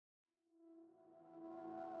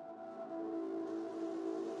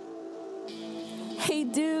Hey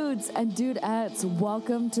dudes and dudettes,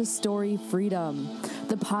 welcome to Story Freedom,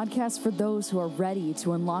 the podcast for those who are ready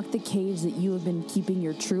to unlock the cage that you have been keeping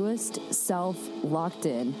your truest self locked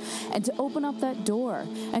in, and to open up that door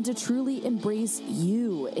and to truly embrace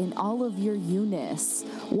you in all of your you-ness,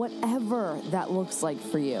 whatever that looks like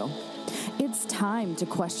for you. It's time to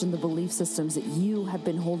question the belief systems that you have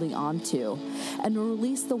been holding on to and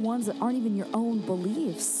release the ones that aren't even your own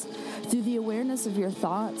beliefs. Through the awareness of your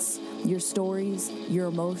thoughts, your stories, your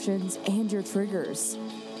emotions, and your triggers.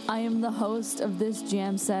 I am the host of this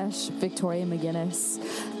jam sesh, Victoria McGinnis.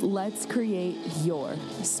 Let's create your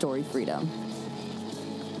story freedom.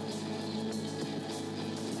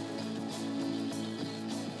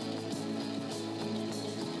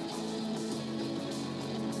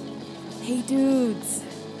 Hey dudes!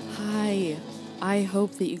 Hi. I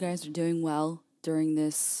hope that you guys are doing well during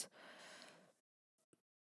this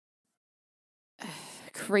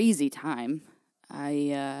crazy time.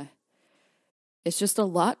 It's just a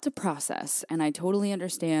lot to process, and I totally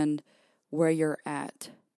understand where you're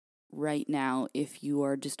at right now if you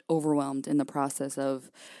are just overwhelmed in the process of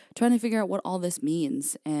trying to figure out what all this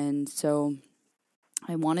means. And so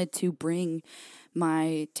I wanted to bring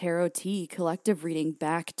my Tarot Tea collective reading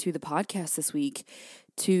back to the podcast this week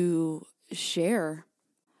to share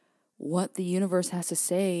what the universe has to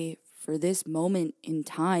say for this moment in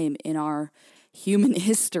time in our human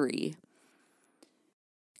history.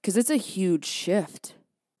 Because it's a huge shift.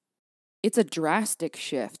 It's a drastic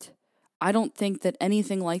shift. I don't think that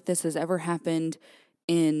anything like this has ever happened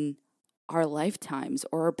in our lifetimes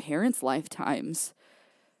or our parents' lifetimes.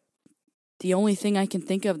 The only thing I can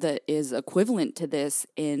think of that is equivalent to this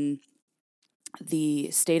in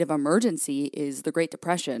the state of emergency is the Great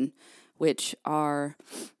Depression, which our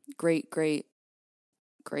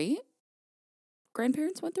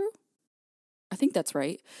great-great-great-grandparents went through. I think that's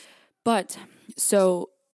right. But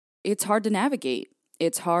so it's hard to navigate.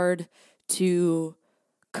 It's hard to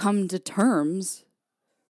come to terms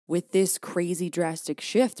with this crazy drastic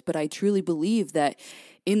shift. But I truly believe that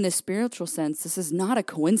in the spiritual sense, this is not a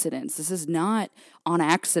coincidence. This is not on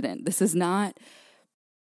accident. This is not...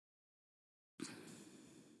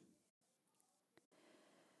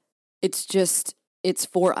 It's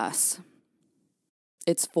for us.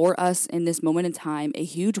 It's for us in this moment in time, a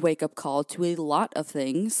huge wake-up call to a lot of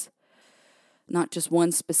things, not just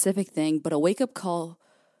one specific thing, but a wake-up call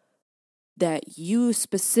that you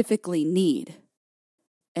specifically need,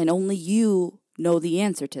 and only you know the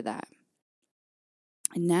answer to that.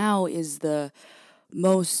 And now is the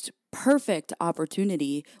most perfect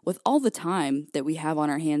opportunity with all the time that we have on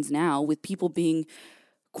our hands now, with people being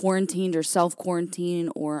quarantined or self-quarantine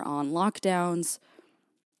or on lockdowns.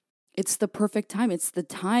 It's the perfect time. It's the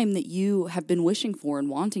time that you have been wishing for and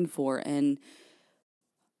wanting for and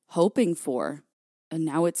hoping for. And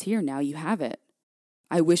now it's here. Now you have it.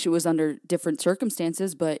 I wish it was under different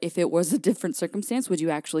circumstances, but if it was a different circumstance, would you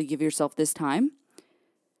actually give yourself this time?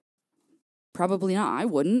 Probably not. I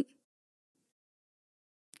wouldn't.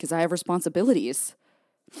 Because I have responsibilities.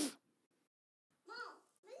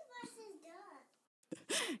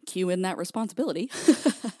 Cue in that responsibility.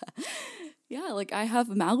 Yeah, like I have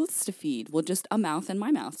mouths to feed. Well, just a mouth and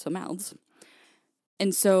my mouth, so mouths.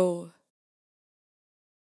 And so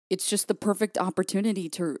it's just the perfect opportunity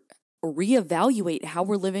to reevaluate how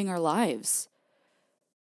we're living our lives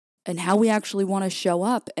and how we actually want to show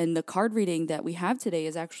up. And the card reading that we have today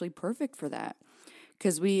is actually perfect for that.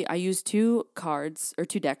 Because I use two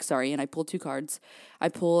decks, and I pull two cards. I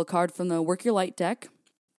pull a card from the Work Your Light deck,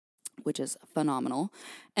 which is phenomenal,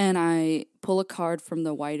 and I pull a card from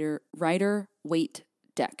the Rider Waite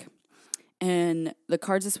deck. And the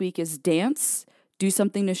cards this week is Dance, Do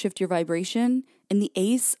Something to Shift Your Vibration, and the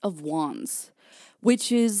Ace of Wands,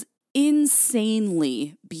 which is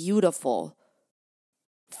insanely beautiful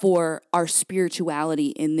for our spirituality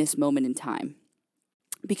in this moment in time.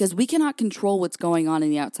 Because we cannot control what's going on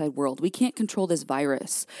in the outside world. We can't control this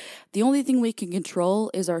virus. The only thing we can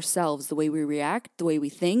control is ourselves, the way we react, the way we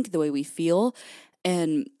think, the way we feel,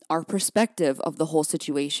 and our perspective of the whole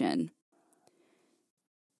situation.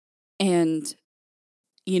 And,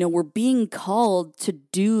 we're being called to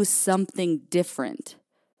do something different.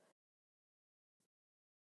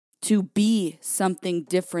 To be something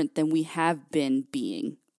different than we have been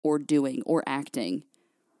being or doing or acting.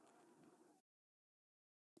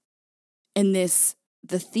 And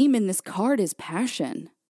the theme in this card is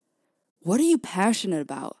passion. What are you passionate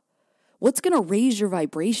about? What's going to raise your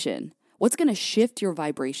vibration? What's going to shift your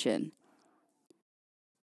vibration?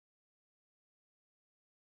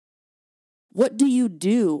 What do you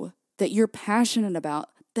do that you're passionate about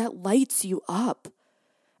that lights you up?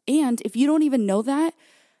 And if you don't even know that,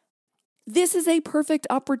 this is a perfect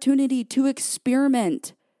opportunity to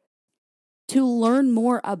experiment, to learn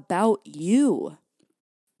more about you.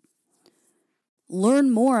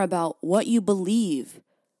 Learn more about what you believe,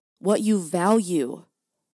 what you value.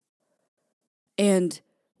 And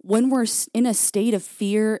when we're in a state of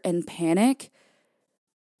fear and panic,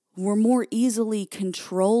 we're more easily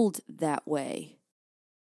controlled that way.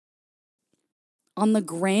 On the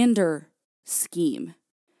grander scheme.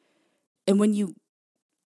 And when you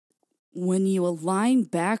align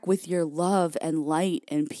back with your love and light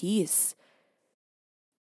and peace,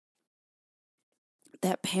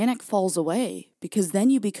 that panic falls away, because then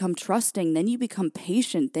you become trusting, then you become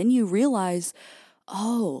patient, then you realize,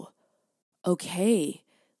 oh, okay,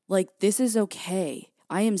 like this is okay.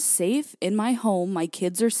 I am safe in my home. My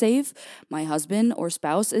kids are safe. My husband or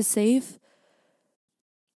spouse is safe.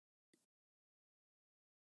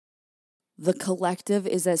 The collective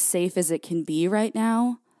is as safe as it can be right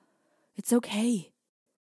now. It's okay.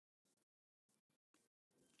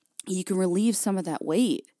 You can relieve some of that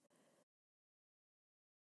weight.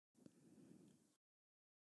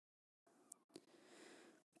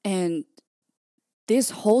 And this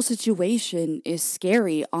whole situation is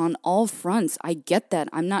scary on all fronts. I get that.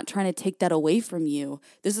 I'm not trying to take that away from you.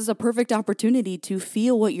 This is a perfect opportunity to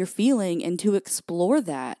feel what you're feeling and to explore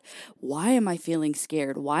that. Why am I feeling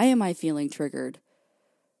scared? Why am I feeling triggered?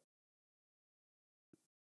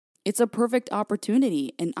 It's a perfect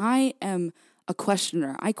opportunity. And I am a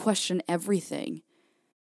questioner. I question everything.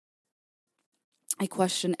 I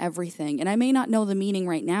question everything. And I may not know the meaning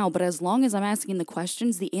right now, but as long as I'm asking the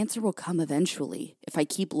questions, the answer will come eventually if I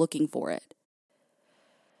keep looking for it.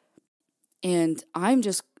 And I'm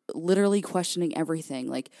just literally questioning everything.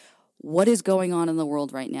 Like, what is going on in the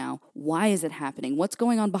world right now? Why is it happening? What's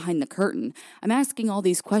going on behind the curtain? I'm asking all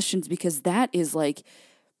these questions because that is like,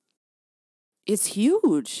 it's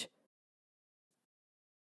huge.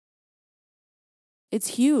 It's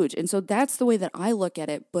huge. And so that's the way that I look at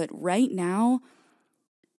it. But right now,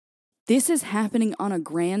 this is happening on a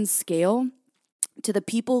grand scale to the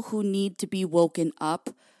people who need to be woken up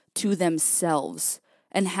to themselves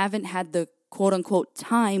and haven't had the quote unquote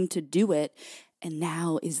time to do it. And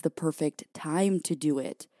now is the perfect time to do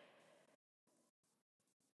it.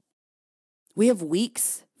 We have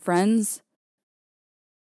weeks, friends.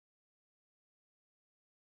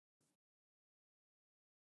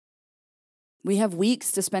 We have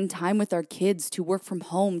weeks to spend time with our kids, to work from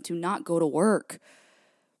home, to not go to work,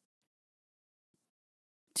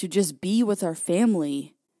 to just be with our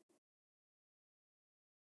family.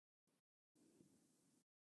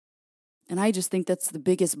 And I just think that's the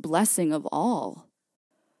biggest blessing of all.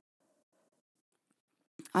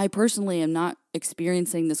 I personally am not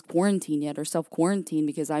experiencing this quarantine yet or self-quarantine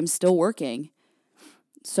because I'm still working.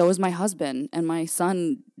 So is my husband, and my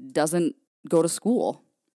son doesn't go to school.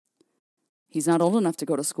 He's not old enough to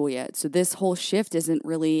go to school yet. So this whole shift isn't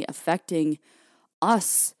really affecting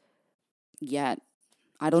us yet.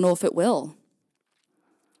 I don't know if it will.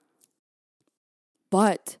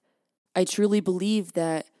 But I truly believe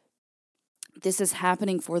that this is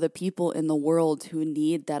happening for the people in the world who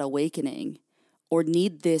need that awakening or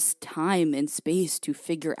need this time and space to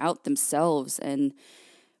figure out themselves and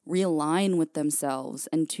realign with themselves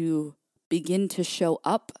and to begin to show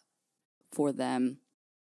up for themselves.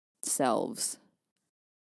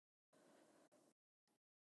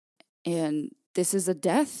 And this is a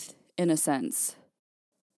death in a sense.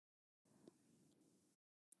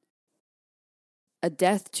 A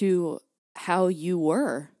death to how you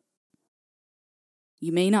were.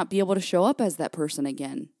 You may not be able to show up as that person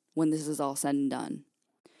again when this is all said and done.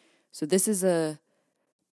 So this is a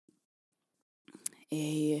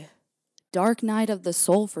dark night of the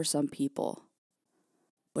soul for some people.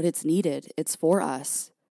 But it's needed. It's for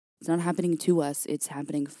us. It's not happening to us. It's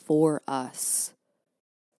happening for us.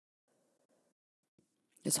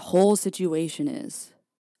 This whole situation is.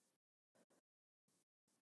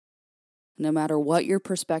 No matter what your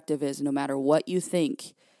perspective is, no matter what you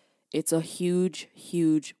think, it's a huge,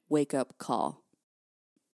 huge wake-up call.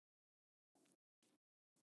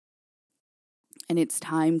 And it's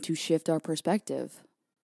time to shift our perspective.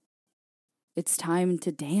 It's time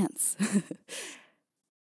to dance.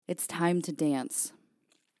 It's time to dance.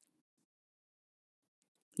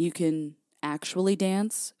 You can actually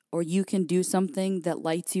dance, or you can do something that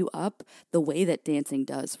lights you up the way that dancing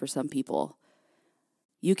does for some people.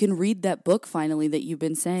 You can read that book finally that you've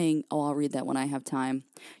been saying, oh, I'll read that when I have time.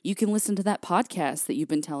 You can listen to that podcast that you've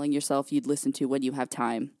been telling yourself you'd listen to when you have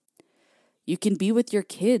time. You can be with your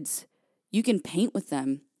kids. You can paint with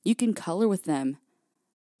them. You can color with them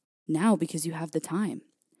now because you have the time.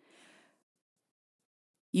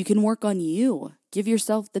 You can work on you. Give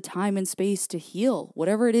yourself the time and space to heal,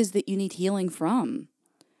 whatever it is that you need healing from.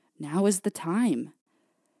 Now is the time.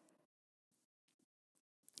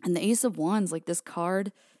 And the Ace of Wands, like this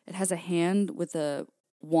card, it has a hand with a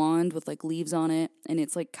wand with like leaves on it, and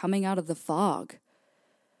it's like coming out of the fog.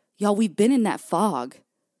 Y'all, we've been in that fog.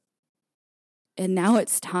 And now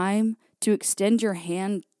it's time to extend your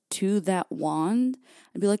hand to that wand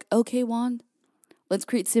and be like, okay, wand, let's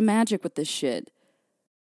create some magic with this shit.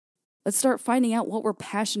 Let's start finding out what we're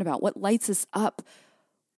passionate about, what lights us up,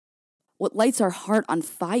 what lights our heart on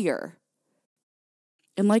fire.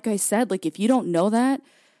 And like I said, like if you don't know that,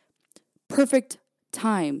 perfect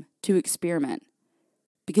time to experiment.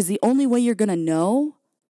 Because the only way you're going to know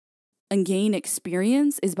and gain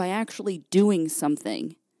experience is by actually doing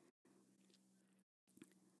something.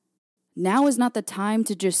 Now is not the time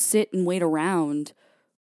to just sit and wait around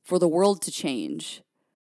for the world to change.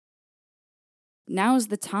 Now is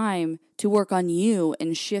the time to work on you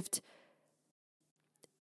and shift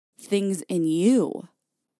things in you.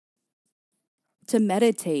 To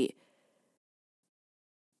meditate.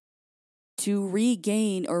 To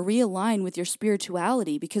regain or realign with your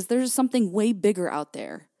spirituality, because there's something way bigger out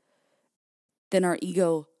there than our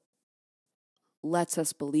ego lets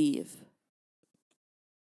us believe.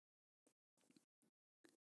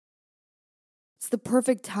 It's the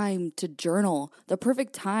perfect time to journal, the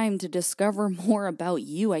perfect time to discover more about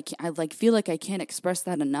you. I feel like I can't express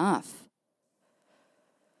that enough.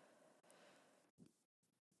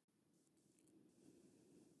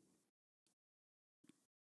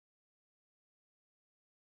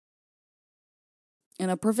 And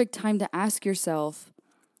a perfect time to ask yourself,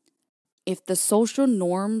 if the social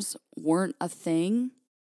norms weren't a thing,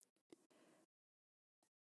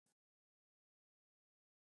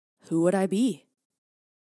 who would I be?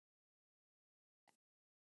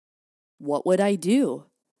 What would I do?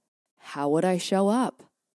 How would I show up?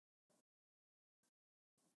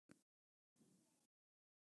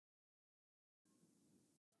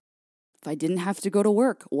 If I didn't have to go to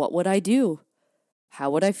work, what would I do? How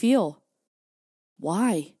would I feel?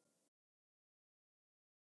 Why?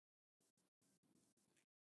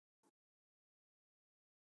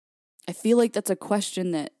 I feel like that's a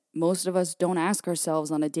question that most of us don't ask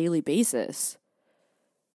ourselves on a daily basis.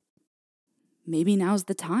 Maybe now's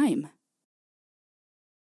the time.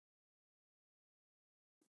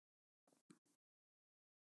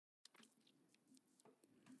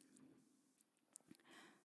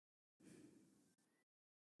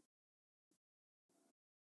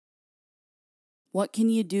 What can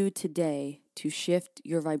you do today to shift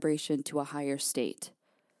your vibration to a higher state?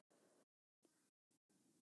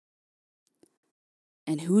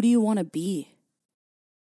 And who do you want to be?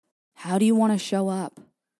 How do you want to show up?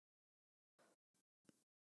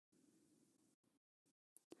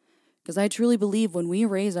 Because I truly believe when we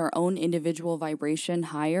raise our own individual vibration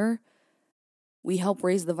higher, we help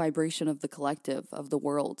raise the vibration of the collective, of the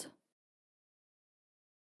world.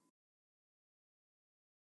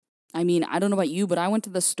 I mean, I don't know about you, but I went to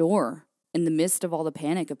the store in the midst of all the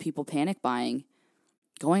panic of people panic buying,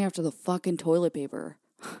 going after the fucking toilet paper.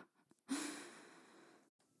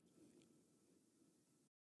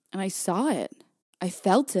 And I saw it. I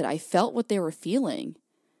felt it. I felt what they were feeling.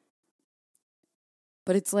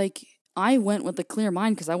 But it's like I went with a clear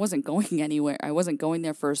mind because I wasn't going anywhere. I wasn't going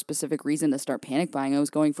there for a specific reason to start panic buying. I was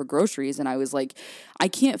going for groceries, and I was like, I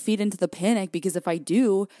can't feed into the panic because if I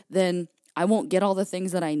do, then I won't get all the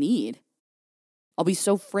things that I need. I'll be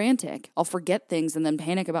so frantic. I'll forget things and then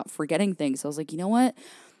panic about forgetting things. So I was like, you know what?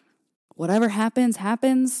 Whatever happens,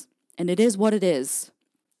 happens, and it is what it is.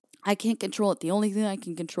 I can't control it. The only thing I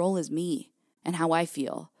can control is me and how I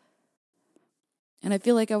feel. And I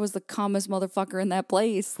feel like I was the calmest motherfucker in that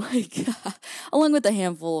place, like, along with a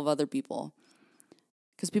handful of other people.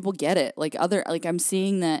 Because people get it. I'm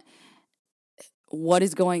seeing that what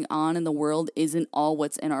is going on in the world isn't all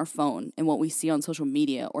what's in our phone and what we see on social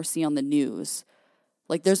media or see on the news.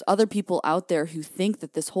 Like, there's other people out there who think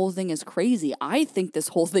that this whole thing is crazy. I think this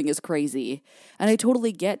whole thing is crazy. And I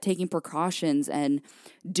totally get taking precautions and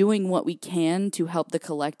doing what we can to help the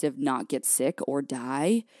collective not get sick or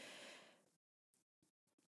die.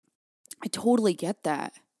 I totally get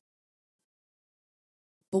that.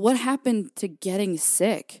 But what happened to getting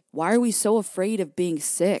sick? Why are we so afraid of being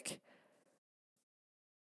sick?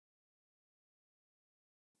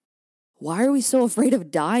 Why are we so afraid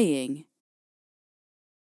of dying?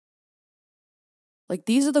 Like,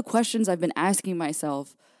 these are the questions I've been asking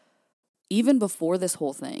myself even before this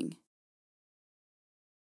whole thing.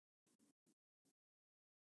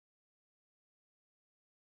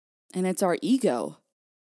 And it's our ego.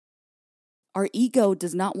 Our ego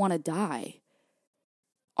does not want to die.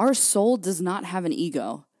 Our soul does not have an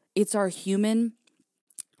ego. It's our human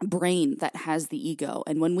brain that has the ego.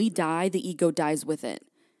 And when we die, the ego dies with it.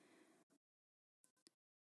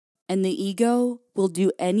 And the ego will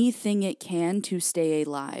do anything it can to stay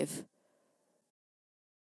alive.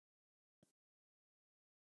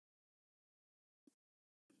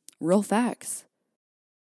 Real facts.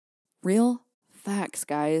 Real facts,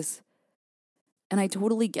 guys. And I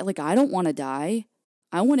totally get, like, I don't want to die.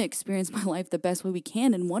 I want to experience my life the best way we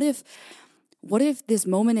can. And what if this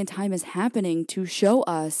moment in time is happening to show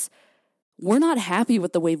us we're not happy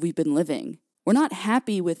with the way we've been living? We're not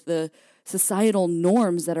happy with the societal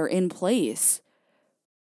norms that are in place.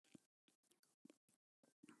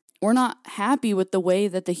 We're not happy with the way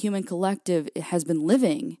that the human collective has been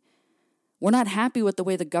living. We're not happy with the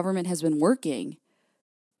way the government has been working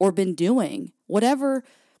or been doing. Whatever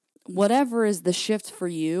is the shift for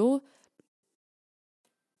you,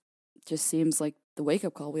 just seems like the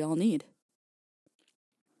wake-up call we all need.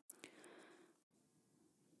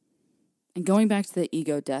 And going back to the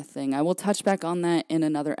ego death thing, I will touch back on that in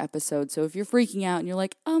another episode. So if you're freaking out and you're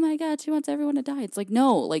like, oh my God, she wants everyone to die. It's like,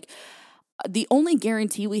 no, like the only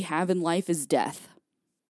guarantee we have in life is death.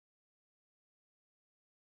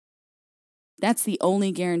 That's the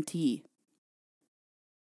only guarantee.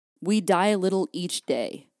 We die a little each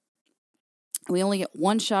day. We only get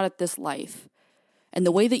one shot at this life. And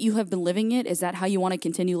the way that you have been living it, is that how you want to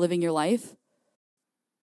continue living your life?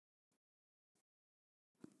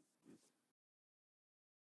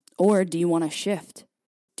 Or do you want to shift?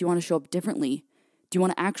 Do you want to show up differently? Do you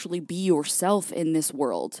want to actually be yourself in this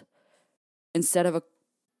world instead of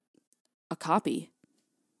a copy?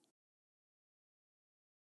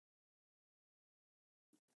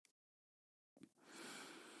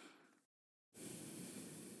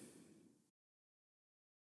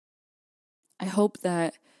 I hope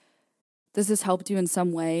that this has helped you in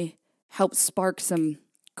some way, helped spark some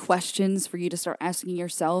questions for you to start asking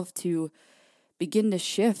yourself to begin to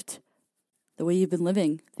shift the way you've been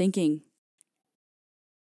living, thinking,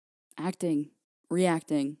 acting,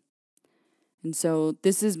 reacting. And so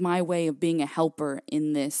this is my way of being a helper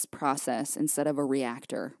in this process instead of a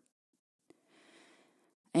reactor.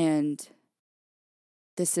 And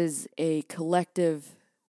this is a collective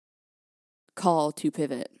call to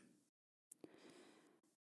pivot.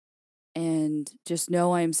 And just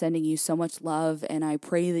know I am sending you so much love, and I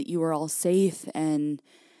pray that you are all safe and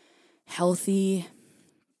healthy.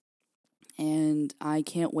 And I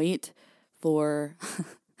can't wait for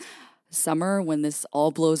summer when this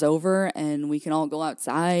all blows over and we can all go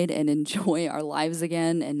outside and enjoy our lives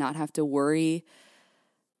again and not have to worry.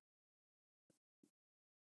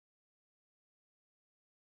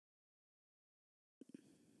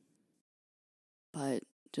 But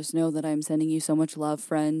just know that I'm sending you so much love,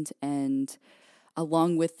 friend. And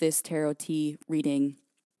along with this tarot tea reading,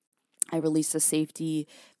 I released a safety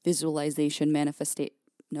visualization meditation,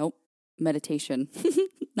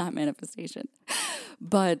 not manifestation.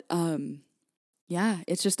 But yeah,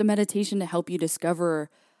 it's just a meditation to help you discover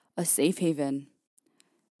a safe haven,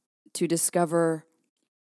 to discover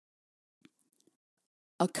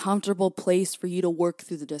a comfortable place for you to work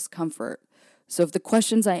through the discomfort. So if the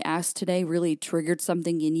questions I asked today really triggered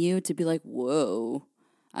something in you to be like, whoa,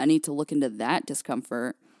 I need to look into that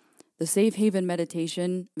discomfort, the safe haven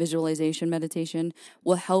meditation, visualization meditation,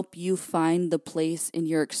 will help you find the place in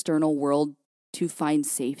your external world to find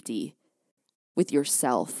safety with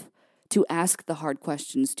yourself, to ask the hard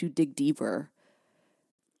questions, to dig deeper.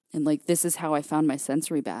 And like, this is how I found my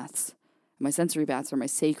sensory baths. My sensory baths are my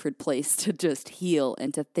sacred place to just heal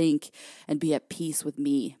and to think and be at peace with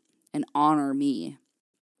me and honor me.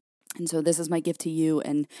 And so this is my gift to you.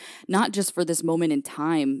 And not just for this moment in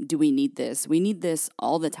time do we need this. We need this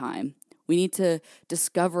all the time. We need to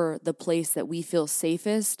discover the place that we feel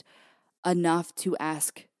safest enough to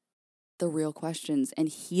ask the real questions and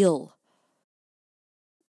heal.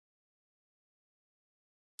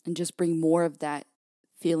 And just bring more of that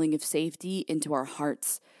feeling of safety into our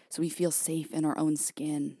hearts so we feel safe in our own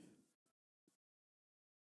skin.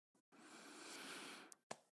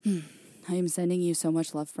 I am sending you so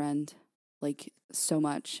much love, friend. Like, so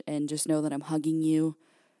much. And just know that I'm hugging you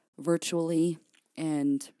virtually.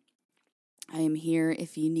 And I am here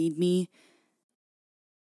if you need me.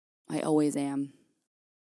 I always am.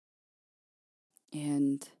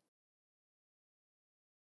 And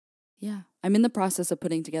yeah, I'm in the process of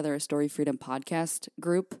putting together a Story Freedom podcast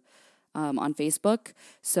group on Facebook.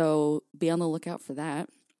 So be on the lookout for that.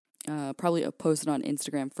 Probably post it on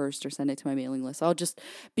Instagram first or send it to my mailing list. I'll just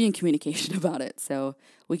be in communication about it so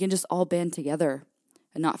we can just all band together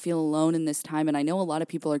and not feel alone in this time. And I know a lot of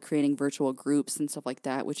people are creating virtual groups and stuff like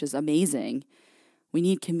that, which is amazing. We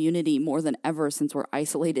need community more than ever since we're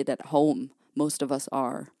isolated at home. Most of us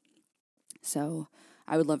are. So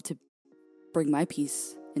I would love to bring my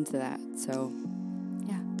piece into that. So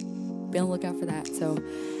yeah, be on the lookout for that. So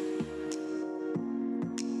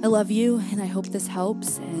I love you, and I hope this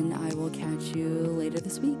helps, and I will catch you later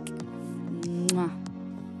this week. Mwah.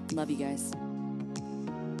 Love you guys.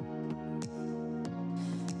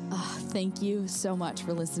 Thank you so much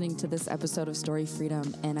for listening to this episode of Story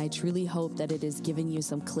Freedom, and I truly hope that it is giving you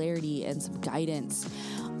some clarity and some guidance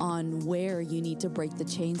on where you need to break the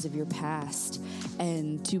chains of your past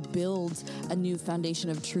and to build a new foundation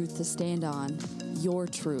of truth to stand on, your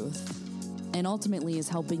truth, and ultimately is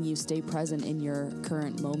helping you stay present in your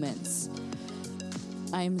current moments.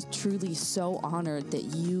 I am truly so honored that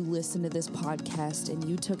you listened to this podcast and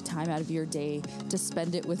you took time out of your day to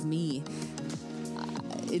spend it with me.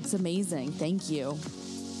 It's amazing. Thank you.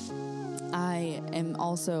 I am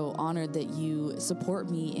also honored that you support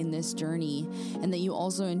me in this journey and that you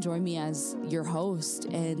also enjoy me as your host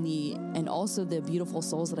and also the beautiful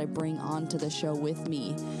souls that I bring onto the show with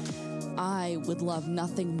me. I would love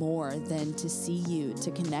nothing more than to see you, to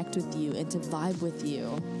connect with you, and to vibe with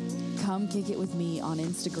you. Come kick it with me on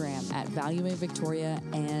Instagram at ValuingVictoria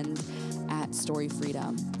and at Story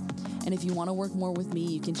Freedom. And if you want to work more with me,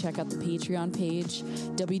 you can check out the Patreon page,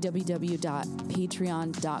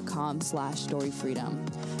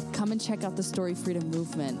 www.patreon.com/storyfreedom. Come and check out the Story Freedom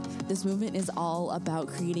movement. This movement is all about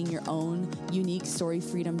creating your own unique story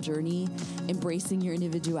freedom journey, embracing your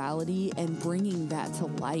individuality, and bringing that to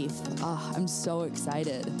life. I'm so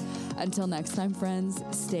excited. Until next time, friends,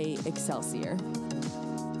 stay Excelsior.